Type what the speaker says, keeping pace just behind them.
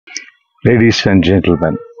Ladies and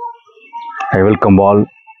gentlemen, I welcome all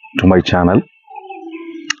to my channel.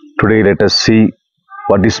 Today let us see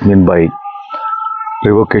what is meant by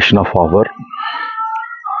revocation of offer,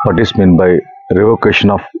 what is meant by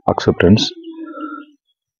revocation of acceptance,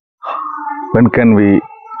 when can we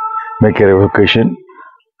make a revocation,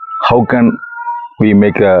 how can we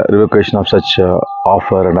make a revocation of such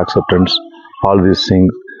offer and acceptance, all these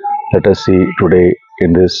things let us see today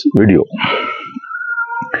in this video.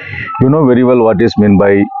 You know very well what is meant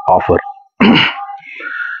by offer.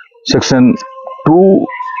 Section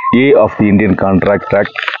 2A of the Indian Contract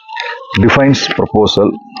Act defines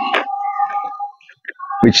proposal,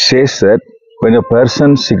 which says that when a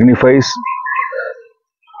person signifies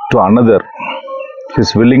to another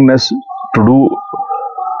his willingness to do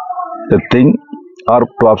a thing or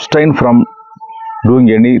to abstain from doing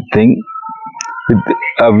anything with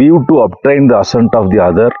a view to obtain the assent of the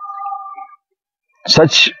other,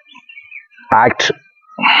 such act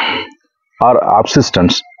or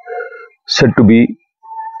subsistence said to be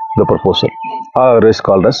the proposal, or otherwise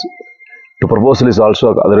called as the proposal is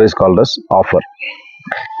also otherwise called as offer.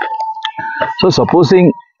 So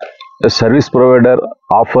supposing a service provider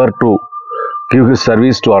offer to give his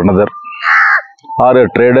service to another, or a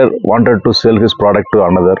trader wanted to sell his product to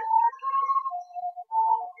another,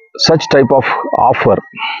 such type of offer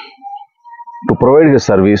to provide his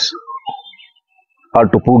service or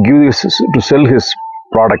to sell his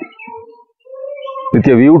product with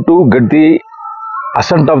a view to get the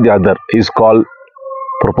assent of the other is called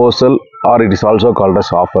proposal, or it is also called as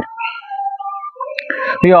offer.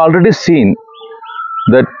 We have already seen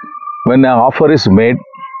that when an offer is made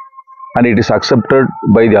and it is accepted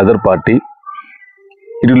by the other party,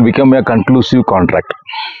 it will become a conclusive contract.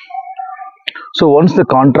 So once the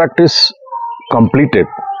contract is completed,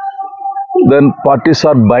 then parties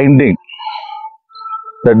are binding,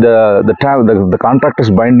 that the contract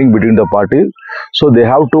is binding between the parties, so they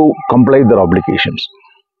have to comply their obligations.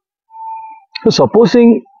 So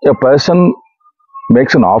supposing a person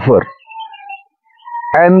makes an offer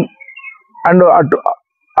and at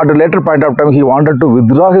a later point of time he wanted to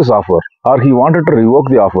withdraw his offer, or he wanted to revoke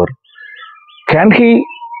the offer, can he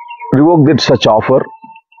revoke such offer?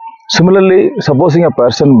 Similarly, supposing a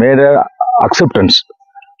person made an acceptance,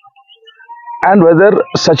 and whether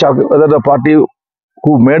the party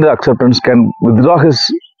who made the acceptance can withdraw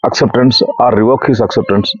his acceptance or revoke his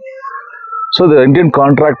acceptance. So the Indian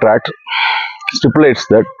Contract Act stipulates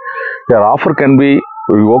that your offer can be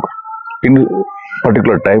revoked in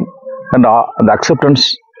particular time, and the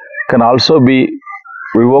acceptance can also be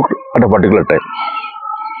revoked at a particular time.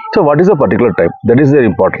 So what is a particular time? That is very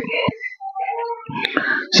important.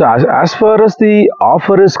 So as far as the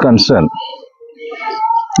offer is concerned,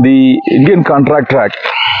 the Indian Contract Act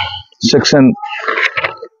section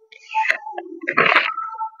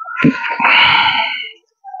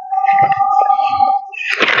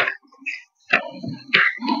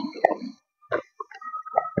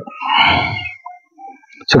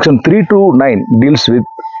Section 3 to 9 deals with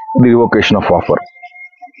the revocation of offer.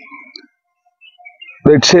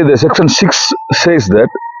 Let's say the section 6 says that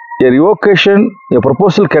a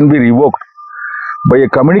proposal can be revoked by a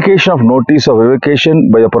communication of notice of revocation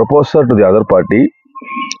by a proposer to the other party,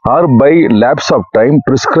 or by lapse of time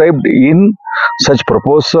prescribed in such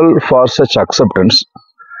proposal for such acceptance,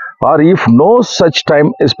 or if no such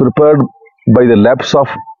time is prepared by the lapse of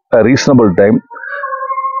a reasonable time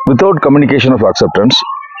without communication of acceptance,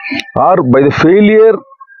 or by the failure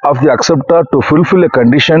of the acceptor to fulfill a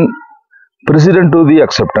condition precedent to the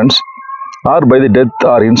acceptance, or by the death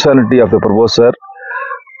or insanity of the proposer,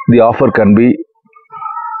 the offer can be,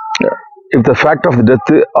 if the fact of the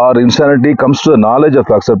death or insanity comes to the knowledge of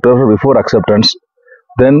the acceptor before acceptance,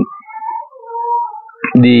 then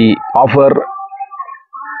the offer,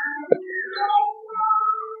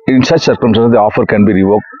 in such circumstances, the offer can be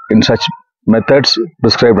revoked in such methods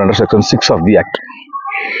prescribed under section 6 of the Act.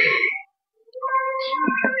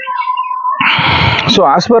 So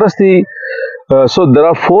as far as so there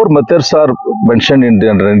are 4 methods are mentioned in the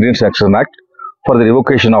Indian Sanction Act for the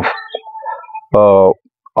revocation of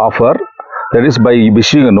offer. That is by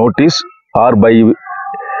issuing a notice, or by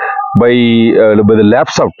the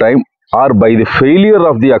lapse of time, or by the failure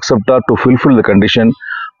of the acceptor to fulfill the condition,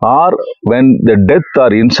 or when the death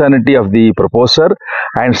or insanity of the proposer,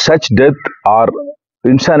 and such death or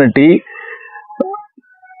insanity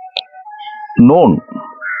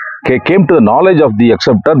came to the knowledge of the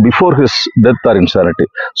acceptor before his death or insanity.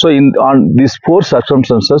 So on these 4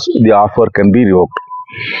 circumstances, the offer can be revoked.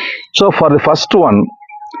 So for the first one,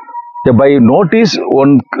 by notice,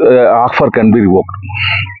 one offer can be revoked.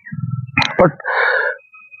 But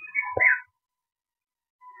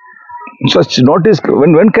such notice,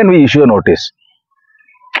 when can we issue a notice?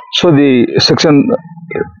 So the section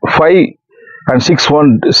 5 and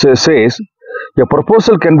 6.1 says a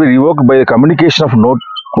proposal can be revoked by the communication of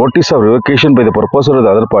notice of revocation by the proposer or the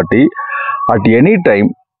other party at any time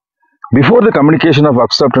before the communication of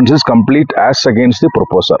acceptance is complete as against the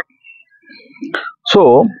proposer.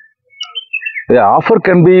 So the offer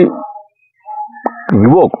can be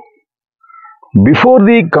revoked before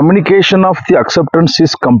the communication of the acceptance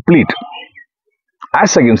is complete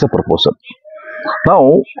as against the proposer.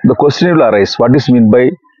 Now the question will arise, what is meant by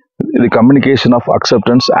the communication of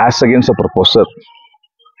acceptance as against the proposer?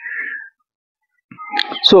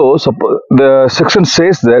 So the section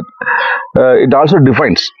says that it also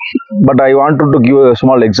defines, but I wanted to give a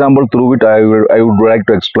small example through which I would like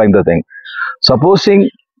to explain the thing. Supposing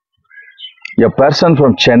a person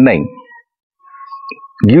from Chennai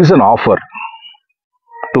gives an offer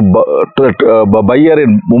to a buyer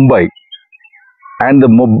in Mumbai, and the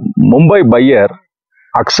Mumbai buyer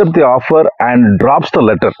accepts the offer and drops the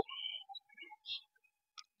letter.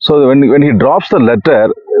 So when he drops the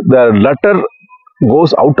letter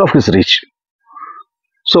goes out of his reach.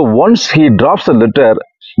 So once he drops the letter,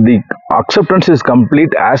 the acceptance is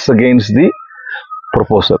complete as against the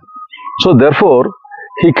proposer. So therefore,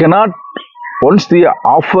 he cannot, once the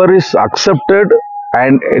offer is accepted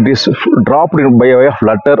and it is dropped by way of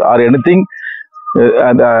letter or anything,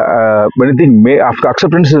 after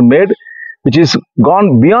acceptance is made, which is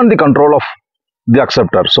gone beyond the control of the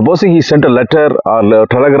acceptor. Supposing he sent a letter or a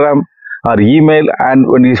telegram or email, and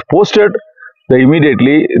when he is posted,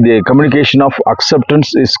 immediately the communication of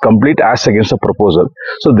acceptance is complete as against the proposal.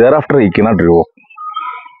 So thereafter he cannot revoke.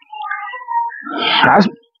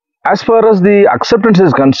 As far as the acceptance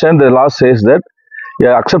is concerned, the law says that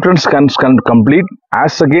acceptance can complete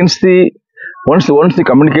as against the once the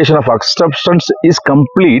communication of acceptance is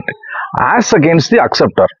complete as against the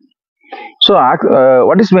acceptor. So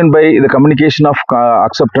what is meant by the communication of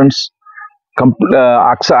acceptance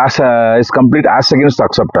is complete as against the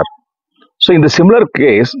acceptor? So in the similar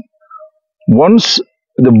case, once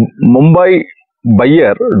the Mumbai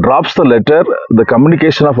buyer drops the letter, the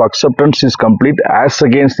communication of acceptance is complete as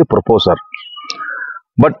against the proposer,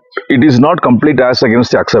 but it is not complete as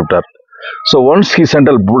against the acceptor. So once he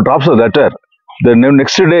drops the letter, the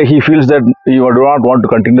next day he feels that he do not want to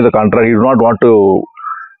continue the contract, he do not want to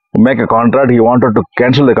make a contract, he wanted to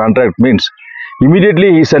cancel the contract, means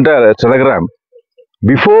immediately he sent a telegram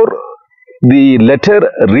before the letter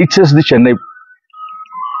reaches the Chennai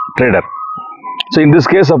trader. So in this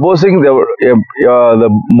case, supposing the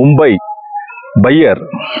Mumbai buyer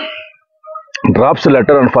drops the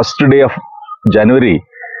letter on first day of January,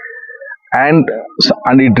 and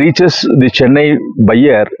it reaches the Chennai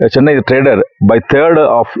trader by 3rd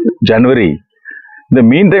of January. In the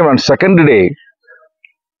meantime, on second day,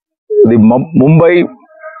 the Mumbai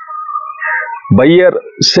buyer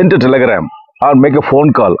sent a telegram or make a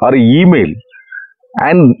phone call or an email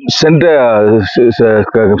and send a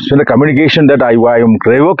communication that I am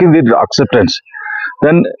revoking the acceptance.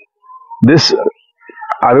 Then this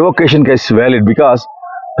revocation case is valid, because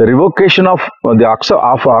the revocation of the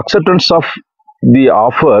acceptance of the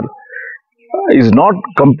offer is not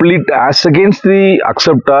complete as against the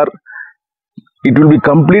acceptor. It will be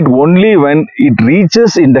complete only when it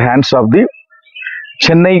reaches in the hands of the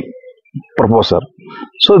Chennai proposer.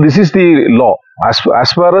 So this is the law. As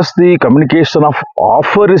far as the communication of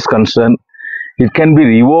offer is concerned, it can be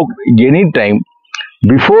revoked any time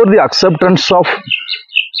before the acceptance of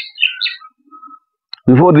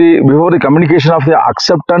before the communication of the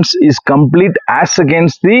acceptance is complete as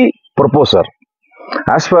against the proposer.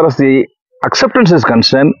 As far as the acceptance is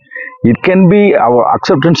concerned, our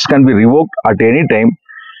acceptance can be revoked at any time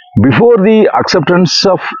before the acceptance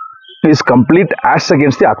is complete as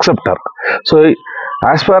against the acceptor. So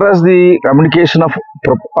as far as the communication of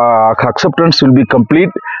acceptance will be complete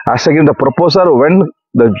as against the proposer when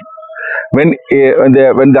the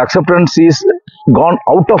acceptance is gone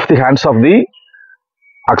out of the hands of the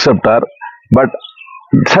acceptor, but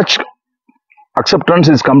such acceptance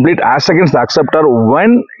is complete as against the acceptor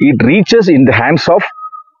when it reaches in the hands of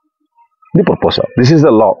the proposer. This is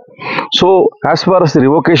the law. So as far as the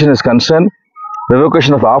revocation is concerned,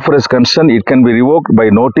 revocation of offer is concerned, it can be revoked by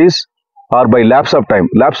notice or by lapse of time.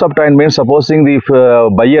 Lapse of time means, supposing the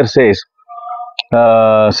buyer says,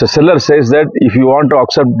 seller says that if you want to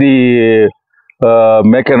accept the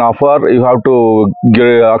make an offer, you have to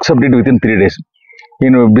accept it within 3 days.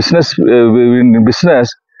 In business,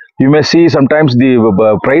 you may see sometimes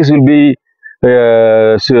the price will be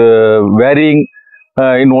varying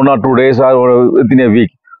in 1 or 2 days or within a week.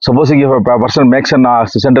 Supposing if a person makes an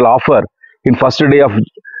central offer in first day of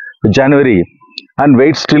January and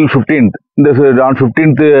waits till 15th,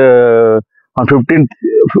 on 15th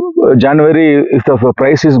January, if the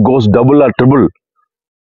price goes double or triple,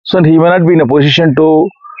 so he may not be in a position to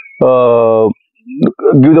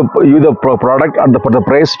give the product at the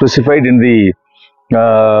price specified in the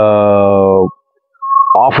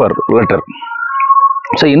offer letter.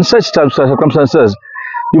 So in such circumstances,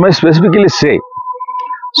 you may specifically say,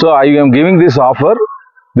 so I am giving this offer.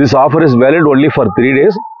 This offer is valid only for 3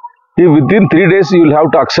 days. If within 3 days you will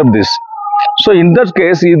have to accept this. So in that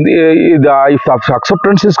case, if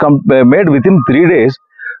acceptance is made within 3 days,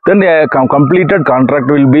 then a completed contract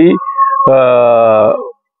will be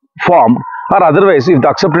formed. Or otherwise, if the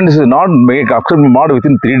acceptance is not made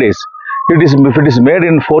within 3 days, if it is made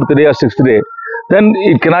in 4th day or 6th day, then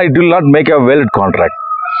it will not make a valid contract.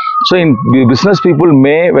 So in business, people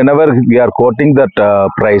may, whenever they are quoting that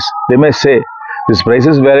price, they may say this price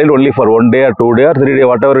is valid only for 1 day or 2 day or 3 day,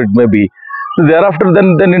 whatever it may be. Thereafter,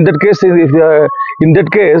 then in that case, if you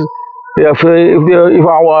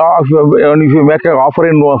make an offer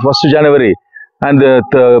in 1st January and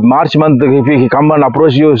the March month, if he come and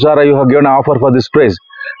approach you, sir, you have given an offer for this price,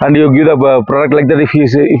 and you give the product like that, if he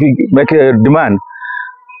make a demand,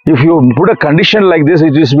 if you put a condition like this,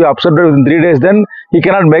 it is to be accepted within 3 days, then he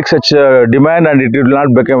cannot make such a demand, and it will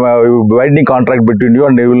not become a binding contract between you,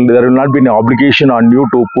 and there will not be an obligation on you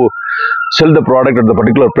to sell the product at the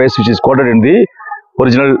particular price which is quoted in the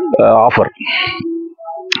original offer.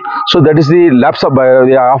 So that is the lapse of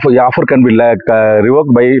the offer can be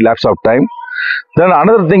revoked by lapse of time. Then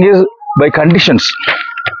another thing is by conditions.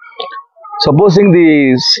 Supposing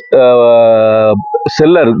the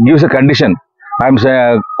seller gives a condition, I am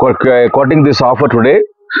quoting this offer today,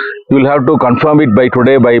 you will have to confirm it by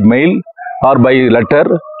today by mail or by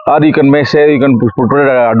letter, or you can say you can put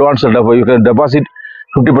an advance, you can deposit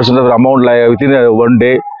 50% of the amount within 1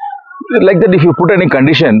 day. Like that, if you put any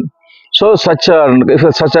condition, so if such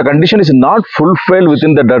a condition is not fulfilled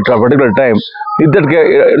within that particular time, in that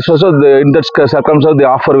circumstance, the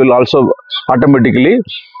offer will also automatically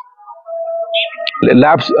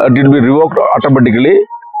lapse. It will be revoked automatically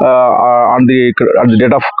on the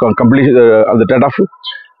date of completion, at the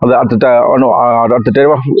date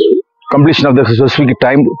of completion of the specific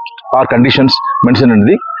time or conditions mentioned in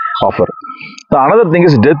the offer. The another thing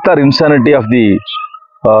is death or insanity of the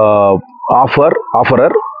offerer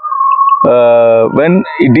when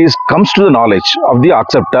it comes to the knowledge of the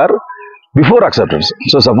acceptor before acceptance.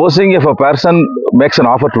 So supposing if a person makes an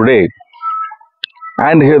offer today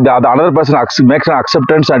and the another person makes an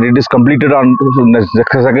acceptance and it is completed on the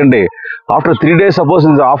second day, after 3 days, suppose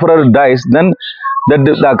the offerer dies, then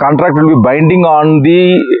the contract will be binding on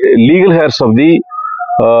the legal heirs of the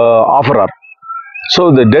offerer.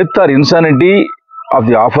 So the death or insanity of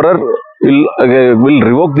the offerer will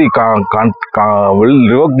revoke the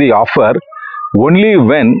offer only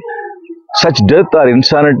when such death or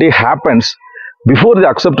insanity happens before the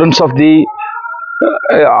acceptance of the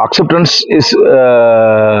acceptance is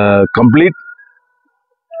complete,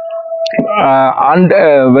 and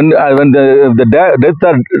when the death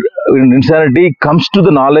or insanity comes to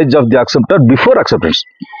the knowledge of the acceptor before acceptance.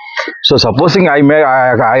 So supposing I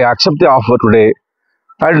accept the offer today,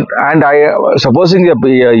 and supposing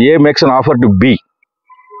A makes an offer to B.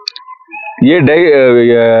 A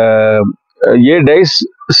dies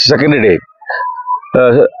second day.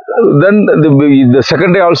 Then the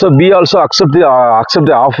second day also B also accept the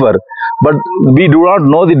offer, but we do not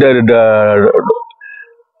know the death,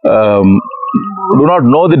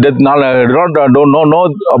 don't know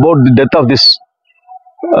about the death of this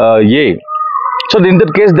A. So in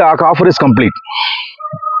that case, the offer is complete.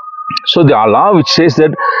 So the law which says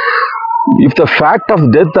that if the fact of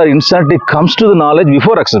death or insanity comes to the knowledge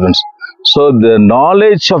before acceptance, so the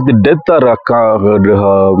knowledge of the death or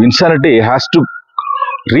insanity has to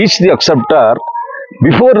reach the acceptor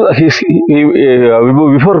before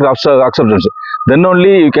before acceptance. Then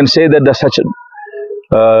only you can say that such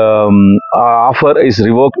offer is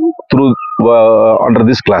revoked through under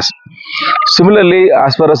this class. Similarly,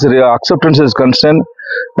 as far as acceptance is concerned,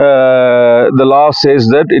 the law says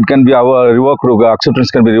that it can be revoked.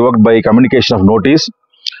 Acceptance can be revoked by communication of notice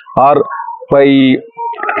or by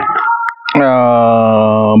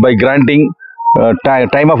granting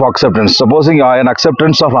time of acceptance. Supposing an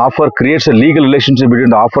acceptance of offer creates a legal relationship between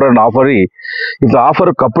the offerer and offeree, if the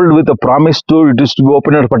offer coupled with a promise to it is to be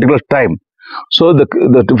open at a particular time, so the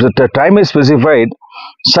time is specified,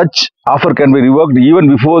 such offer can be revoked even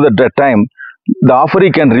before that time. The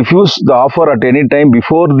offeree can refuse the offer at any time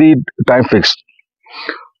before the time fixed.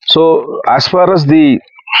 So as far as the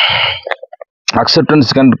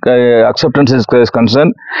acceptance is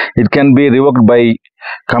concerned, it can be revoked by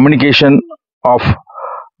communication of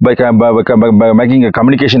by making a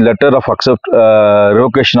communication letter of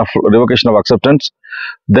revocation of acceptance.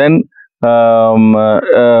 Then by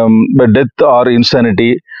death or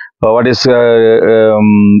insanity, what is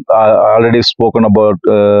already spoken about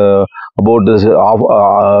this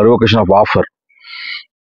revocation of offer.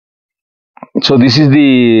 So this is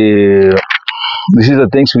the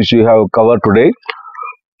things which we have covered today.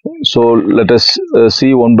 So let us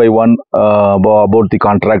see one by one about the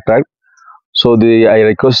contract act. So I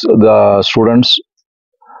request the students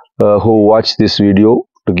who watch this video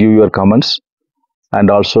to give your comments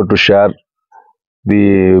and also to share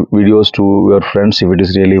the videos to your friends if it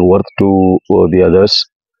is really worth to the others.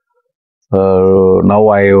 Now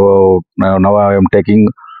I am taking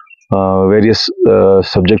various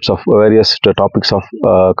subjects of various topics of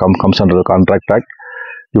comes under the contract act.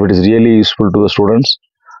 If it is really useful to the students,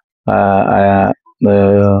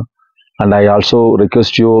 and I also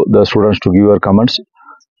request you, the students, to give your comments,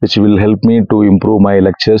 which will help me to improve my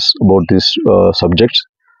lectures about these subjects.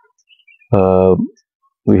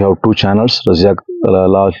 We have two channels, Raziaq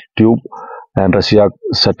Law Tube and Raziaq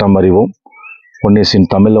Sattam Arivo. One is in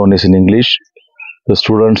Tamil, one is in English. The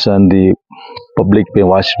students and the public may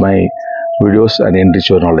watch my videos and enrich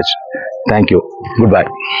your knowledge. Thank you. Goodbye.